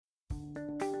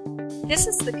This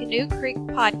is the Canoe Creek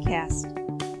Podcast.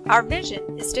 Our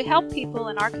vision is to help people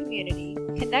in our community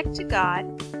connect to God,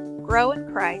 grow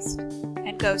in Christ,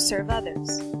 and go serve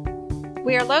others.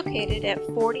 We are located at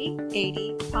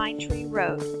 4080 Pine Tree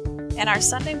Road, and our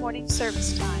Sunday morning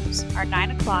service times are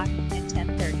 9 o'clock and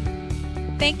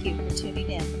 10:30. Thank you for tuning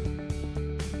in.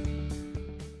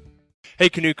 Hey,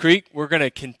 Canoe Creek, we're going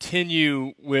to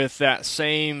continue with that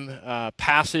same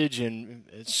passage and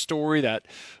story, that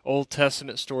Old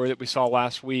Testament story that we saw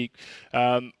last week.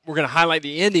 We're going to highlight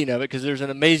the ending of it because there's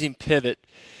an amazing pivot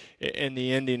in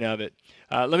the ending of it.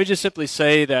 Let me just simply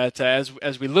say that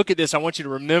as we look at this, I want you to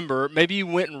remember, maybe you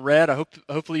went and read,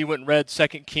 hopefully you went and read 2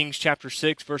 Kings chapter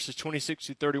 6, verses 26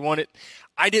 through 31.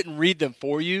 I didn't read them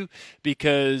for you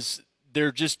because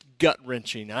they're just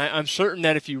gut-wrenching. I'm certain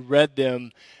that if you read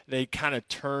them, they kind of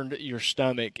turned your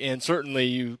stomach, and certainly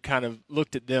you kind of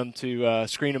looked at them to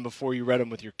screen them before you read them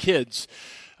with your kids.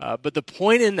 But the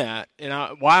point in that,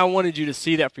 and why I wanted you to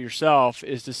see that for yourself,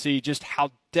 is to see just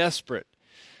how desperate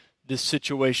this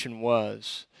situation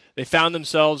was. They found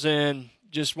themselves in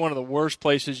just one of the worst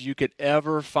places you could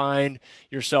ever find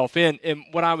yourself in. And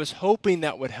what I was hoping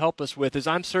that would help us with is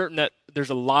I'm certain that there's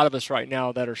a lot of us right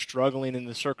now that are struggling in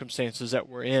the circumstances that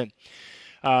we're in.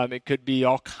 It could be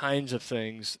all kinds of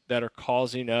things that are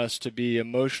causing us to be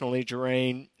emotionally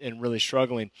drained and really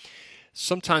struggling.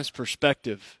 Sometimes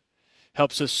perspective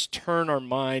helps us turn our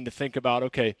mind to think about,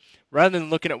 okay, rather than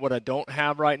looking at what I don't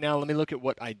have right now, let me look at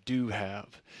what I do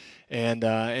have. And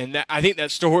I think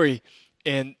that story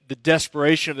and the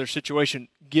desperation of their situation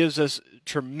gives us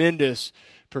tremendous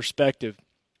perspective.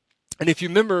 And if you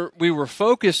remember, we were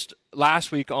focused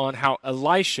last week on how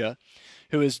Elisha,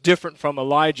 who is different from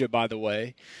Elijah, by the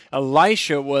way,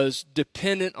 Elisha was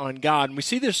dependent on God. And we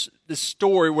see this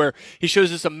story where he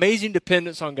shows this amazing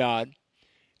dependence on God.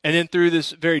 And then through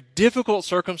this very difficult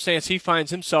circumstance he finds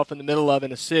himself in the middle of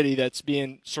in a city that's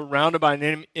being surrounded by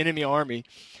an enemy army.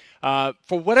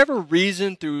 For whatever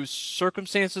reason, through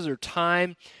circumstances or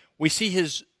time, we see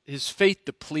his faith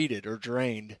depleted or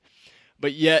drained.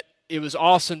 But yet, it was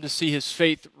awesome to see his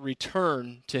faith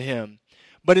return to him.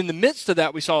 But in the midst of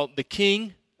that, we saw the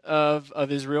king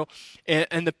of Israel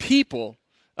and the people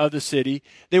of the city.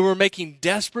 They were making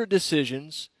desperate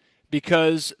decisions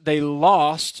because they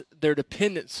lost their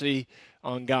dependency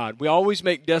on God. We always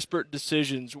make desperate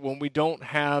decisions when we don't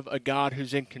have a God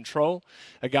who's in control,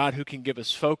 a God who can give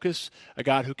us focus, a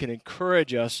God who can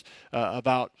encourage us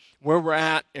about where we're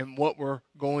at and what we're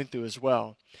going through as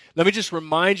well. Let me just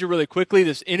remind you really quickly,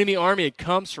 this enemy army had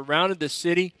come, surrounded the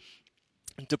city,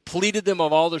 depleted them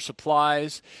of all their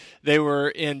supplies. They were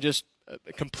in just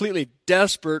a completely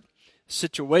desperate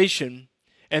situation,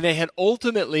 and they had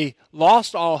ultimately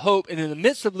lost all hope. And in the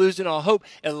midst of losing all hope,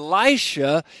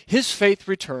 Elisha, his faith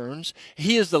returns.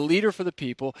 He is the leader for the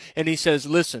people, and he says,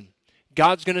 listen,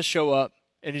 God's going to show up,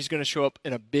 and he's going to show up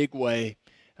in a big way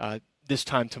this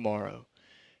time tomorrow.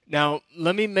 Now,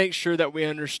 let me make sure that we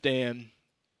understand,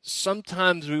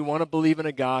 sometimes we want to believe in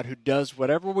a God who does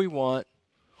whatever we want,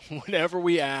 whenever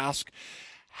we ask,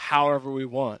 however we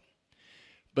want.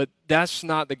 But that's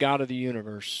not the God of the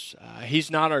universe.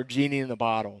 He's not our genie in the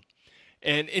bottle.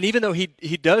 And even though he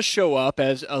does show up,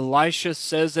 as Elisha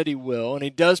says that he will, and he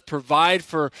does provide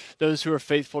for those who are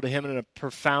faithful to him in a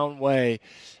profound way,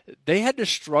 they had to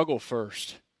struggle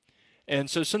first. And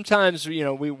so sometimes, we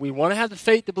want to have the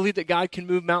faith to believe that God can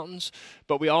move mountains,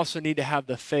 but we also need to have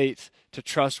the faith to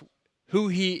trust who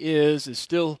he is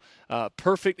still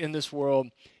perfect in this world,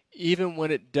 even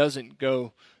when it doesn't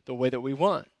go the way that we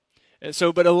want. And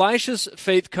so, but Elisha's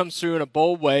faith comes through in a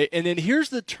bold way. And then here's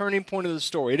the turning point of the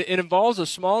story. It involves a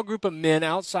small group of men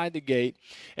outside the gate.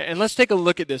 And let's take a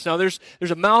look at this. Now, there's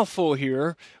a mouthful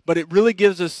here, but it really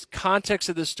gives us context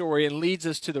of the story and leads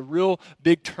us to the real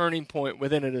big turning point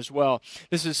within it as well.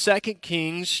 This is 2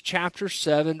 Kings chapter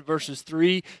 7, verses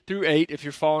 3 through 8, if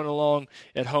you're following along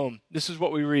at home. This is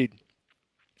what we read.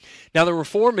 Now, there were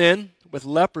 4 men with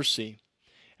leprosy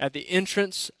at the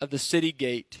entrance of the city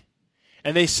gate.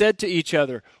 And they said to each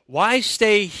other, why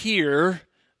stay here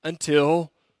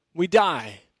until we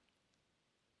die?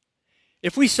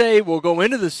 If we say we'll go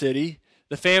into the city,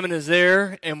 the famine is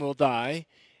there and we'll die.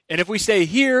 And if we stay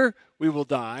here, we will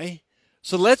die.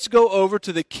 So let's go over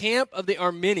to the camp of the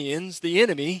Arameans, the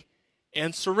enemy,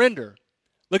 and surrender.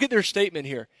 Look at their statement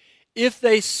here. If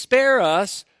they spare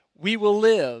us, we will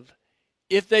live.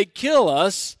 If they kill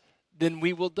us, then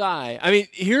we will die. I mean,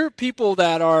 here are people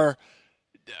that are,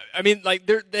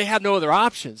 they have no other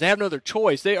options. They have no other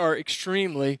choice. They are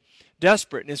extremely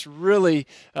desperate, and it's really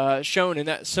shown in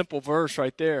that simple verse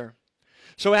right there.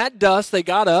 So at dusk, they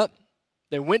got up.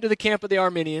 They went to the camp of the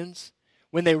Arameans.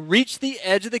 When they reached the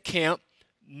edge of the camp,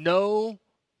 no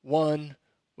one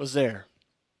was there.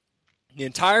 The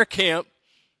entire camp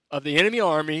of the enemy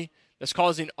army that's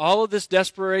causing all of this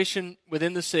desperation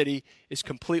within the city is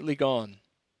completely gone.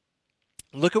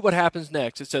 Look at what happens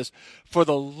next. It says, "For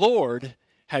the Lord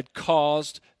had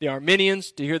caused the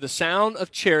Arameans to hear the sound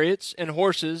of chariots and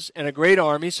horses and a great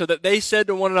army, so that they said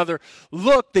to one another,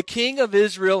 'Look, the king of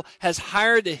Israel has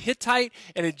hired the Hittite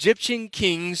and Egyptian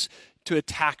kings to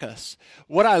attack us.'"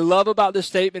 What I love about this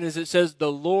statement is it says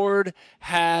the Lord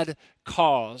had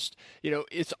caused.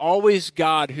 It's always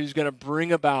God who's going to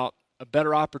bring about a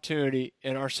better opportunity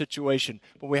in our situation,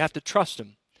 but we have to trust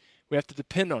him. We have to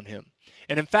depend on him.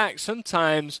 And in fact,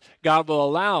 sometimes God will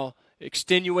allow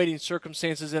extenuating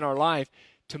circumstances in our life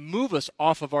to move us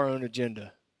off of our own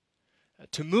agenda,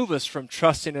 to move us from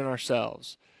trusting in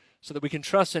ourselves, so that we can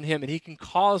trust in him, and he can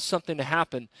cause something to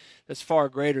happen that's far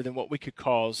greater than what we could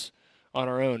cause on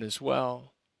our own as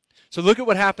well. So look at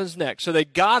what happens next. So they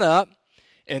got up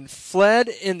and fled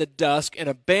in the dusk and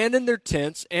abandoned their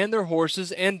tents and their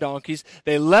horses and donkeys.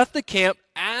 They left the camp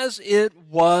as it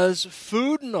was,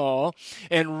 food and all,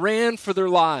 and ran for their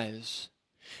lives.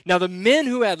 Now the men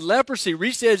who had leprosy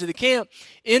reached the edge of the camp,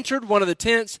 entered one of the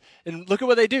tents, and look at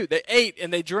what they do. They ate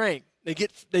and they drank.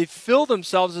 They fill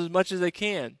themselves as much as they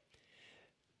can.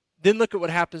 Then look at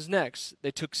what happens next.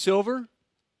 They took silver,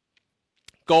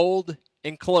 gold,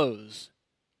 and clothes,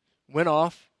 went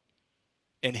off,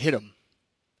 and hid them.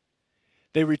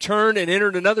 They returned and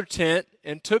entered another tent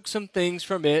and took some things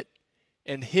from it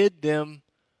and hid them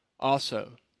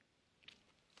also.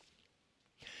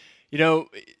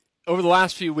 Over the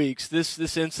last few weeks,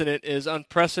 this incident is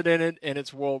unprecedented and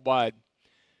it's worldwide.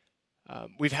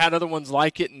 We've had other ones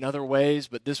like it in other ways,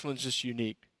 but this one's just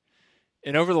unique.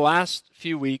 And over the last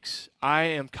few weeks, I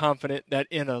am confident that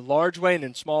in a large way and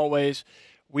in small ways,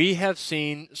 we have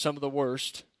seen some of the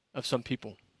worst of some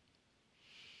people.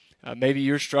 Maybe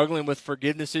you're struggling with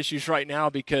forgiveness issues right now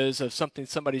because of something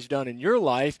somebody's done in your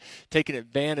life, taking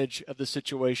advantage of the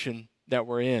situation that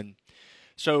we're in.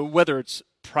 So whether it's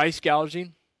price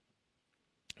gouging,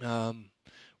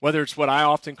 whether it's what I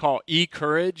often call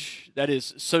e-courage, that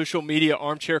is social media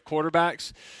armchair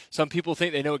quarterbacks. Some people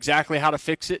think they know exactly how to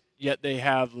fix it, yet they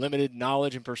have limited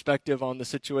knowledge and perspective on the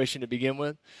situation to begin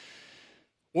with.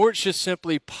 Or it's just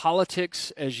simply politics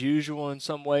as usual in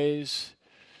some ways.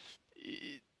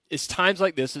 It's times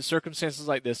like this, it's circumstances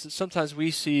like this, that sometimes we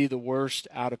see the worst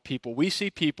out of people. We see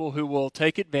people who will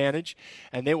take advantage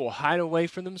and they will hide away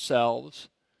from themselves,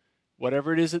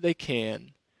 whatever it is that they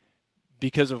can,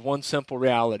 because of one simple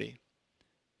reality.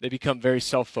 They become very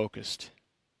self-focused.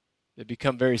 They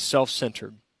become very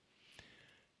self-centered.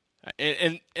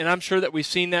 And I'm sure that we've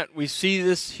seen that. We see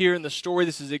this here in the story.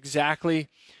 This is exactly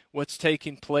what's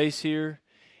taking place here.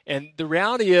 And the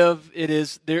reality of it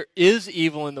is there is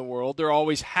evil in the world. There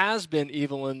always has been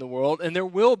evil in the world, and there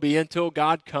will be until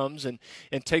God comes and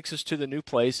takes us to the new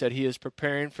place that he is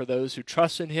preparing for those who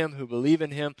trust in him, who believe in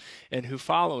him, and who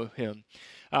follow him.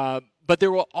 But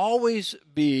there will always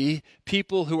be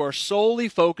people who are solely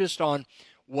focused on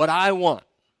what I want,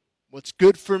 what's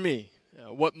good for me,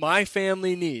 what my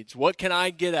family needs, what can I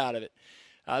get out of it.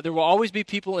 There will always be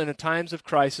people in times of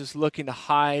crisis looking to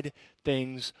hide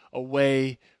things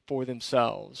away for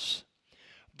themselves.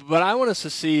 But I want us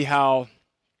to see how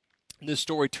this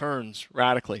story turns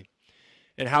radically,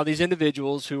 and how these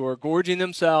individuals who are gorging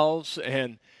themselves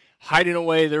and hiding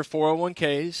away their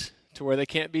 401ks to where they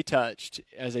can't be touched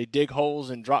as they dig holes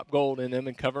and drop gold in them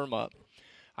and cover them up.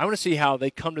 I want to see how they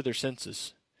come to their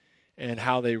senses and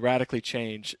how they radically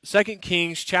change. 2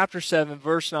 Kings chapter 7,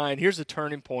 verse 9, here's the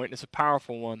turning point. It's a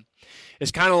powerful one.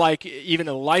 It's kind of like even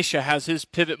Elisha has his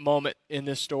pivot moment in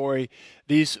this story.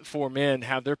 These four men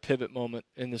have their pivot moment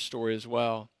in this story as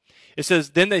well. It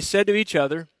says, "Then they said to each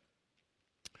other,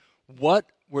 'What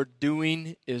we're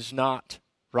doing is not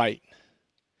right.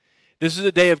 This is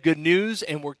a day of good news,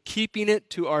 and we're keeping it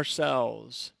to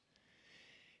ourselves.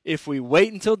 If we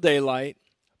wait until daylight,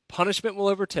 punishment will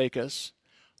overtake us.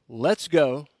 Let's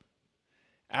go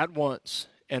at once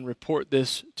and report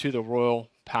this to the royal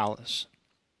palace.'"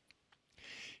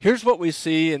 Here's what we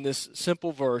see in this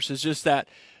simple verse is just that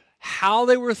how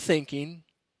they were thinking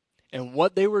and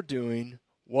what they were doing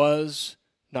was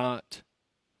not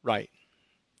right.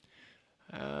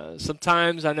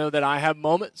 Sometimes I know that I have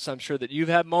moments. I'm sure that you've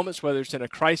had moments, whether it's in a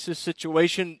crisis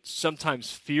situation.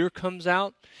 Sometimes fear comes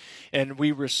out, and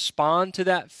we respond to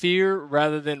that fear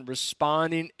rather than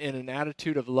responding in an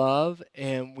attitude of love,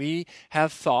 and we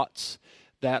have thoughts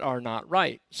that are not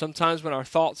right. Sometimes when our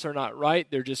thoughts are not right,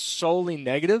 they're just solely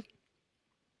negative,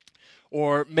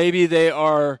 or maybe they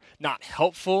are not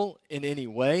helpful in any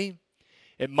way.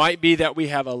 It might be that we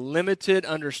have a limited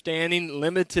understanding,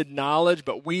 limited knowledge,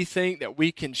 but we think that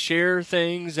we can share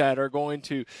things that are going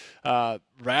to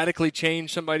radically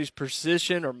change somebody's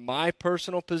position or my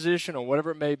personal position or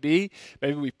whatever it may be.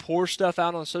 Maybe we pour stuff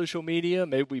out on social media.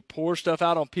 Maybe we pour stuff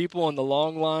out on people on the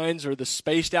long lines or the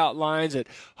spaced out lines at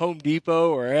Home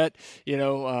Depot or at,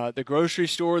 the grocery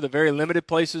store, the very limited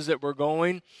places that we're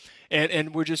going.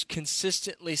 And we're just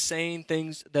consistently saying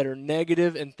things that are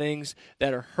negative and things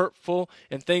that are hurtful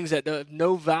and things that have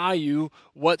no value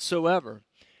whatsoever.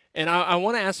 And I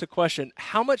want to ask the question,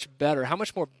 how much better, how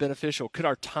much more beneficial could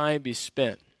our time be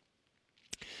spent?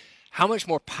 How much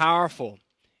more powerful,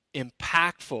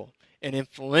 impactful, and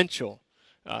influential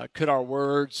could our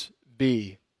words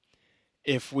be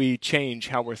if we change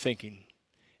how we're thinking,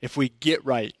 if we get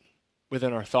right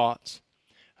within our thoughts?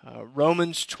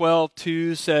 Romans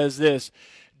 12:2 says this,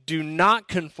 "Do not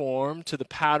conform to the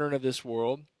pattern of this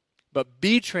world, but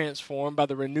be transformed by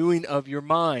the renewing of your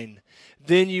mind.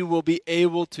 Then you will be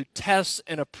able to test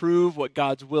and approve what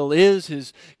God's will is,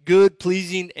 His good,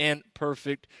 pleasing, and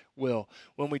perfect will."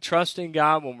 When we trust in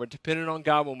God, when we're dependent on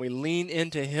God, when we lean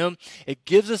into Him, it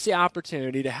gives us the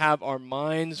opportunity to have our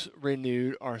minds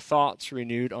renewed, our thoughts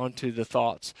renewed onto the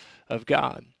thoughts of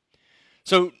God.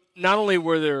 So not only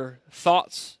were their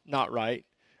thoughts not right,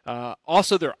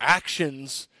 also their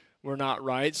actions were not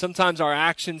right. Sometimes our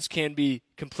actions can be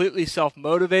completely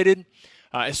self-motivated,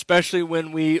 especially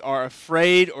when we are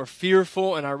afraid or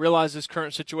fearful. And I realize this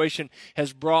current situation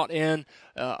has brought in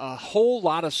a whole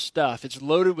lot of stuff. It's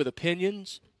loaded with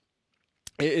opinions.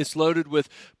 It's loaded with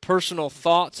personal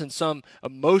thoughts and some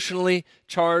emotionally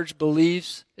charged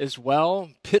beliefs as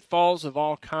well, pitfalls of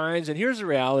all kinds. And here's the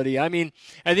reality. I mean,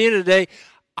 at the end of the day,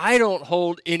 I don't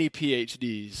hold any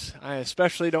PhDs. I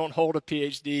especially don't hold a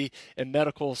PhD in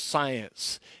medical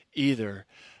science either.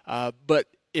 But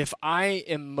if I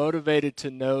am motivated to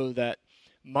know that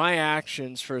my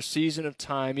actions for a season of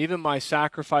time, even my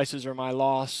sacrifices or my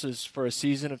losses for a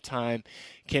season of time,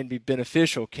 can be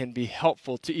beneficial, can be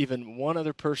helpful to even one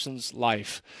other person's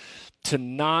life, to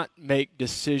not make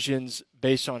decisions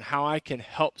based on how I can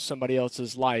help somebody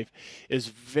else's life is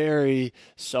very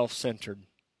self-centered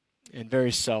and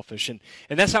very selfish. And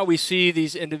that's how we see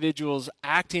these individuals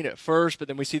acting at first, but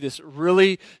then we see this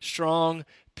really strong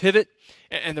pivot.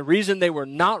 And the reason they were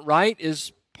not right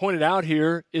is pointed out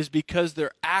here is because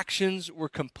their actions were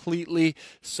completely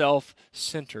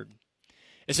self-centered.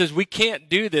 It says we can't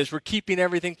do this. We're keeping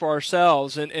everything for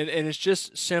ourselves, and it's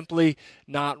just simply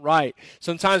not right.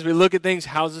 Sometimes we look at things,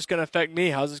 how's this going to affect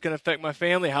me? How's this going to affect my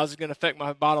family? How's it going to affect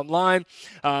my bottom line?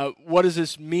 What does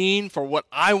this mean for what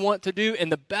I want to do? And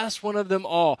the best one of them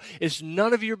all is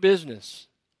none of your business.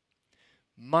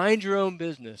 Mind your own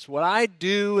business. What I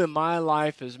do in my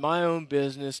life is my own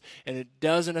business, and it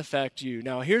doesn't affect you.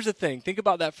 Now, here's the thing. Think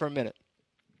about that for a minute.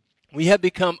 We have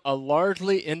become a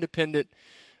largely independent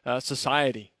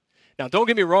society. Now, don't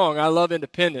get me wrong, I love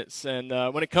independence, and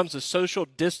when it comes to social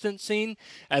distancing,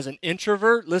 as an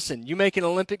introvert, listen, you make an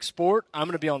Olympic sport, I'm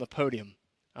going to be on the podium,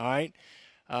 all right?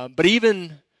 But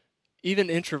even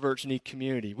introverts need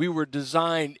community. We were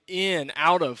designed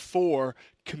for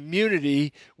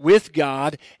community with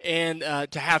God and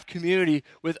to have community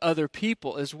with other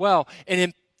people as well. And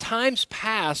in times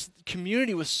past,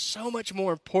 community was so much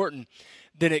more important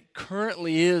than it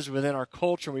currently is within our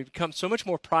culture. We've become so much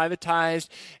more privatized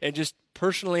and just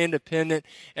personally independent.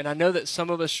 And I know that some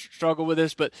of us struggle with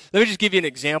this, but let me just give you an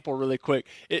example really quick.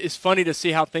 It's funny to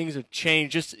see how things have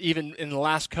changed just even in the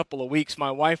last couple of weeks.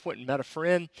 My wife went and met a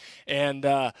friend, and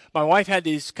my wife had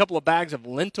these couple of bags of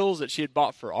lentils that she had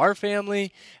bought for our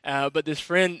family, but this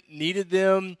friend needed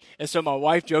them, and so my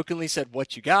wife jokingly said,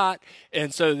 "What you got?"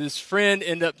 And so this friend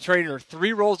ended up trading her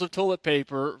 3 rolls of toilet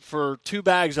paper for 2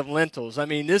 bags of lentils. I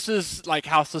mean, this is like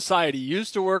how society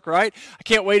used to work, right? I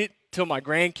can't wait till my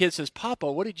grandkid says, "Papa,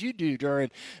 what did you do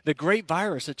during the great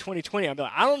virus of 2020? I'll be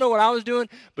like, "I don't know what I was doing,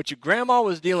 but your grandma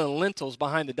was dealing lentils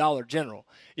behind the Dollar General."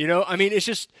 I mean, it's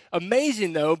just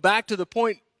amazing, though, back to the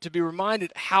point to be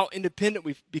reminded how independent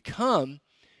we've become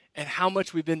and how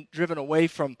much we've been driven away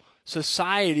from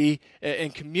society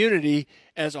and community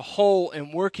as a whole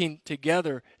and working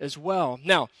together as well.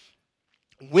 Now,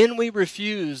 when we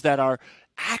refuse that our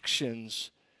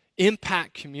actions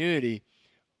impact community,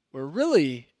 we're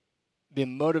really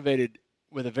being motivated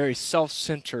with a very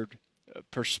self-centered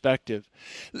perspective.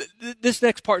 This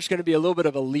next part is going to be a little bit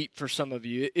of a leap for some of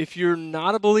you. If you're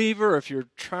not a believer, or if you're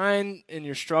trying and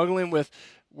you're struggling with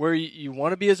where you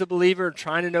want to be as a believer and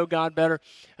trying to know God better,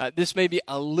 this may be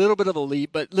a little bit of a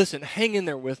leap, but listen, hang in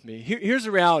there with me. Here's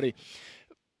the reality.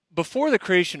 Before the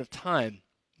creation of time,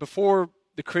 before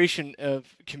the creation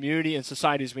of community and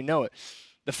society as we know it,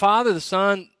 The Father, the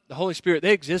Son, the Holy Spirit,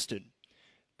 they existed.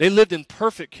 They lived in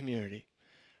perfect community.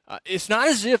 It's not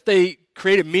as if they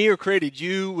created me or created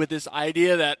you with this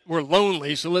idea that we're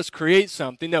lonely, so let's create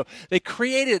something. No, they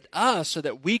created us so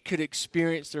that we could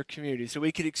experience their community, so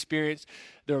we could experience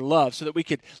their love, so that we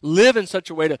could live in such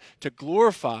a way to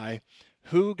glorify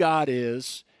who God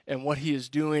is and what he is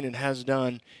doing and has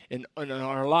done in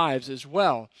our lives as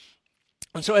well.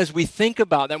 And so as we think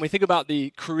about that, we think about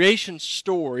the creation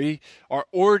story, our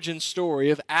origin story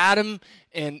of Adam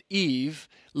and Eve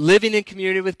living in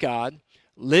community with God,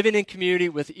 living in community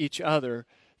with each other,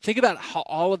 think about how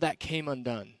all of that came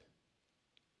undone.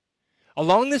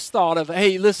 Along this thought of,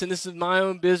 hey, listen, this is my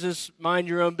own business, mind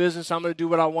your own business, I'm going to do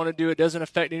what I want to do, it doesn't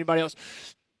affect anybody else.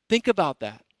 Think about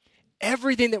that.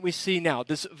 Everything that we see now,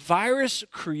 this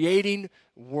virus-creating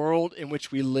world in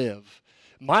which we live.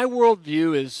 My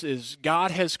worldview is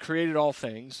God has created all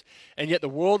things, and yet the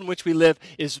world in which we live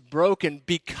is broken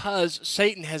because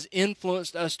Satan has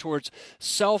influenced us towards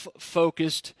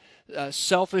self-focused,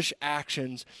 selfish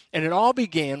actions, and it all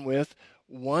began with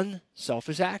one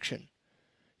selfish action.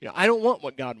 I don't want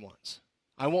what God wants.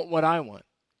 I want what I want.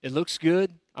 It looks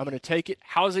good. I'm going to take it.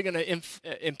 How is it going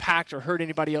to impact or hurt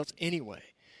anybody else anyway?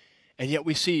 And yet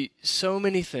we see so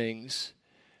many things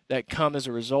that come as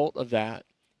a result of that,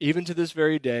 even to this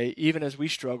very day, even as we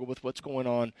struggle with what's going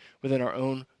on within our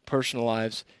own personal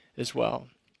lives as well.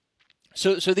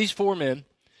 So these four men,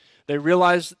 they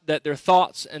realized that their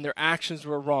thoughts and their actions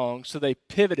were wrong, so they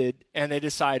pivoted and they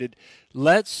decided,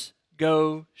 let's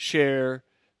go share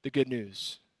the good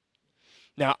news.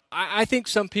 Now, I think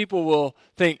some people will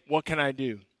think, what can I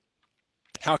do?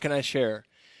 How can I share?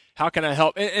 How can I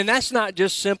help? And that's not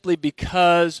just simply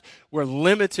because we're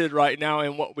limited right now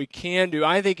in what we can do.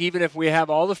 I think even if we have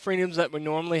all the freedoms that we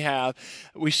normally have,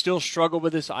 we still struggle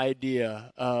with this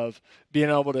idea of being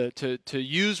able to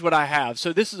use what I have.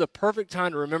 So this is a perfect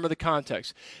time to remember the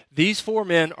context. These four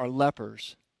men are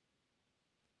lepers.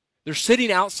 They're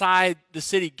sitting outside the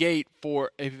city gate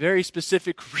for a very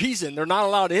specific reason. They're not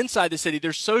allowed inside the city.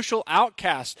 They're social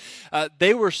outcasts.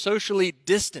 They were socially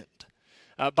distant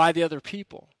by the other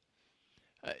people.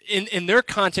 In their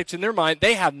context, in their mind,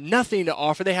 they have nothing to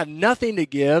offer. They have nothing to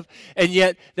give, and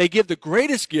yet they give the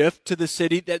greatest gift to the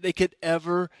city that they could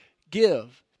ever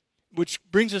give. Which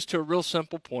brings us to a real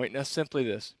simple point, and that's simply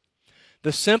this.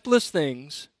 The simplest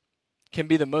things can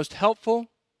be the most helpful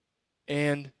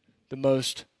and the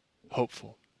most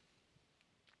hopeful.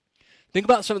 Think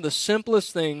about some of the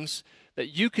simplest things that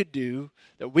you could do,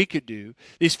 that we could do.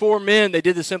 These four men, they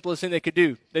did the simplest thing they could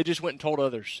do. They just went and told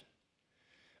others.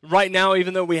 Right now,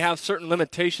 even though we have certain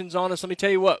limitations on us, let me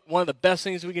tell you what, one of the best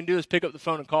things we can do is pick up the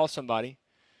phone and call somebody.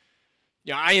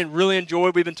 I really enjoy,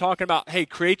 we've been talking about, hey,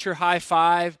 create your high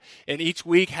five, and each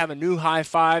week have a new high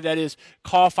five. That is,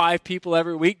 call 5 people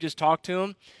every week, just talk to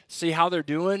them, see how they're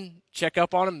doing, check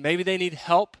up on them. Maybe they need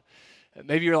help.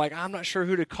 Maybe you're like, I'm not sure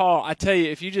who to call. I tell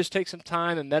you, if you just take some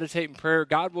time and meditate in prayer,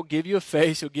 God will give you a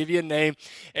face, he'll give you a name,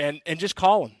 and just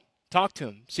call them, talk to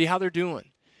them, see how they're doing,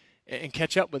 and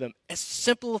catch up with them. It's a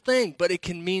simple thing, but it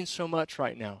can mean so much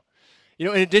right now. In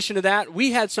addition to that,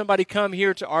 we had somebody come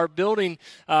here to our building,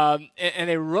 and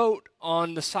they wrote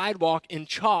on the sidewalk in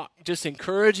chalk just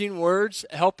encouraging words,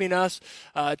 helping us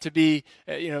to be,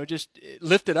 just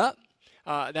lifted up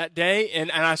that day.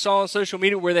 And I saw on social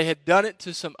media where they had done it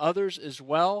to some others as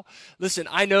well. Listen,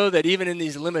 I know that even in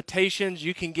these limitations,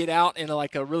 you can get out in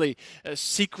a really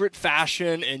secret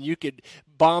fashion, and you could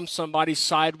bomb somebody's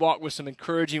sidewalk with some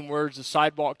encouraging words, the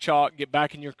sidewalk chalk, get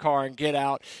back in your car and get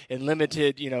out in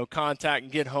limited, contact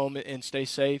and get home and stay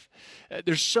safe.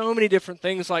 There's so many different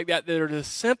things like that are the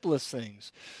simplest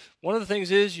things. One of the things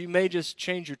is you may just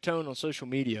change your tone on social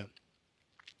media.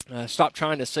 Stop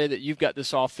trying to say that you've got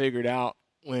this all figured out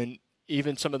when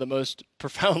even some of the most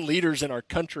profound leaders in our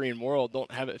country and world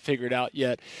don't have it figured out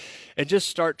yet. And just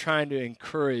start trying to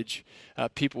encourage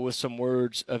people with some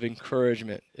words of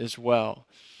encouragement as well.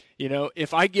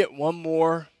 If I get one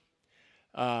more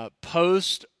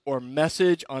post or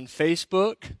message on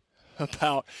Facebook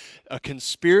about a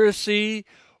conspiracy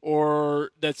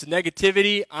or that's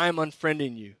negativity, I'm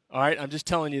unfriending you. All right, I'm just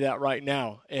telling you that right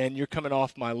now, and you're coming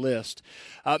off my list.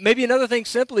 Maybe another thing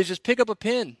simply is just pick up a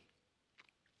pen,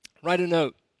 write a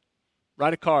note,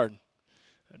 write a card,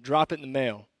 drop it in the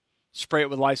mail, spray it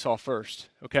with Lysol first,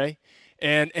 okay?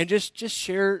 And just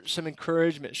share some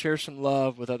encouragement, share some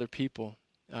love with other people.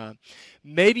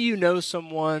 Maybe you know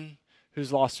someone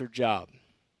who's lost their job.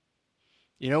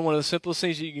 One of the simplest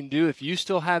things that you can do if you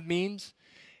still have means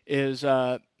is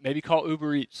maybe call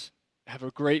Uber Eats, have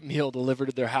a great meal delivered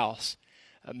to their house.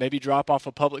 Maybe drop off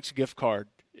a Publix gift card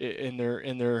in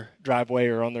their driveway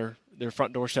or on their their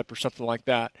front doorstep or something like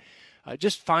that.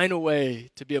 Just find a way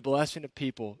to be a blessing to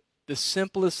people. The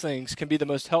simplest things can be the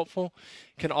most helpful,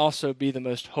 can also be the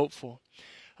most hopeful.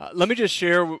 Let me just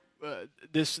share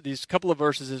these couple of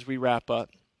verses as we wrap up.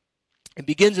 It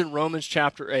begins in Romans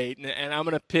chapter 8, and I'm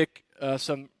going to pick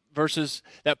some verses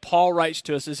that Paul writes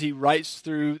to us as he writes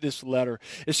through this letter.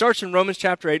 It starts in Romans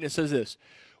chapter 8, and it says this: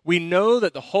 "We know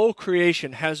that the whole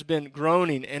creation has been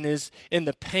groaning and is in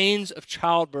the pains of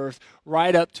childbirth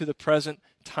right up to the present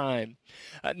time.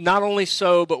 Not only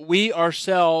so, but we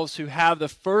ourselves who have the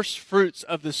first fruits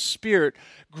of the Spirit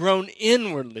groan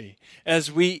inwardly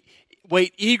as we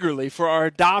wait eagerly for our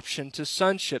adoption to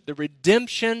sonship, the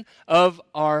redemption of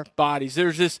our bodies."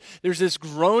 There's this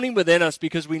groaning within us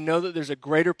because we know that there's a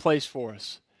greater place for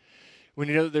us. We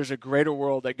know that there's a greater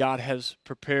world that God has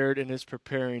prepared and is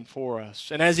preparing for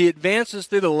us. And as he advances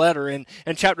through the letter in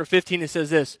chapter 15, it says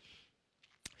this: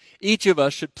 "Each of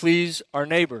us should please our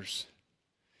neighbors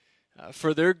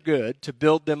for their good, to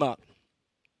build them up.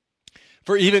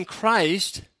 For even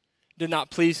Christ did not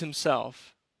please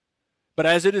himself. But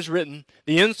as it is written,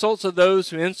 the insults of those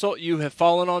who insult you have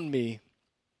fallen on me.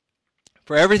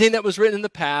 For everything that was written in the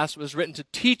past was written to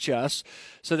teach us,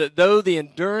 so that through the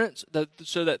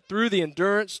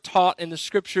endurance taught in the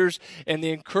Scriptures and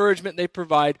the encouragement they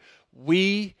provide,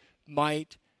 we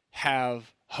might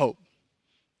have hope."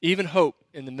 Even hope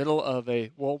in the middle of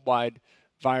a worldwide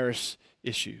virus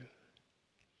issue.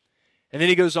 And then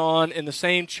he goes on in the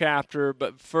same chapter,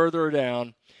 but further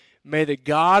down, "May the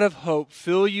God of hope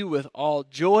fill you with all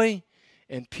joy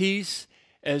and peace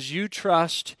as you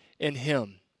trust in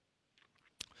him,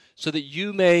 so that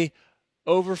you may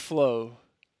overflow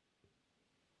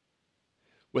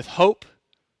with hope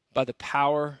by the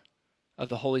power of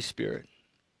the Holy Spirit."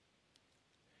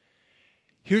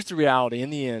 Here's the reality in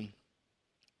the end.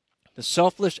 The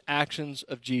selfless actions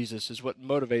of Jesus is what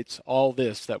motivates all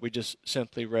this that we just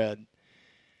simply read.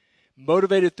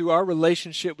 Motivated through our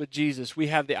relationship with Jesus, we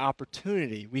have the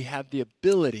opportunity, we have the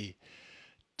ability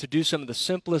to do some of the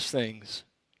simplest things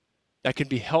that can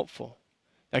be helpful,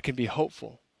 that can be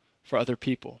hopeful for other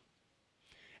people.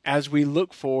 As we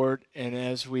look forward and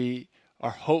as we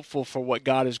are hopeful for what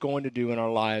God is going to do in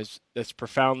our lives, that's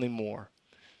profoundly more.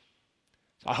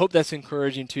 So I hope that's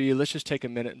encouraging to you. Let's just take a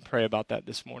minute and pray about that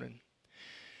this morning.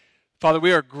 Father,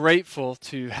 we are grateful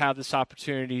to have this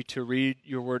opportunity to read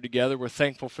your word together. We're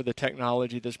thankful for the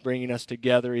technology that's bringing us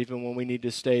together even when we need to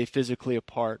stay physically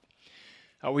apart.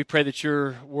 We pray that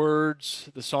your words,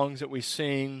 the songs that we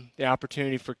sing, the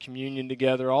opportunity for communion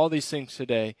together, all these things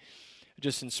today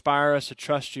just inspire us to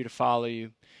trust you, to follow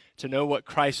you, to know what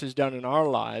Christ has done in our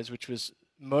lives, which was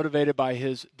motivated by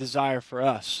his desire for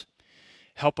us.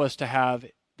 Help us to have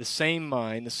the same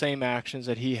mind, the same actions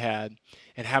that he had,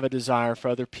 and have a desire for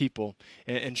other people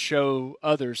and show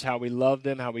others how we love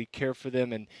them, how we care for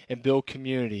them, and build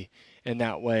community in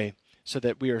that way so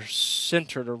that we are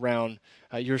centered around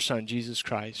your Son, Jesus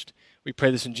Christ. We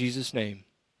pray this in Jesus' name.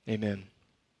 Amen.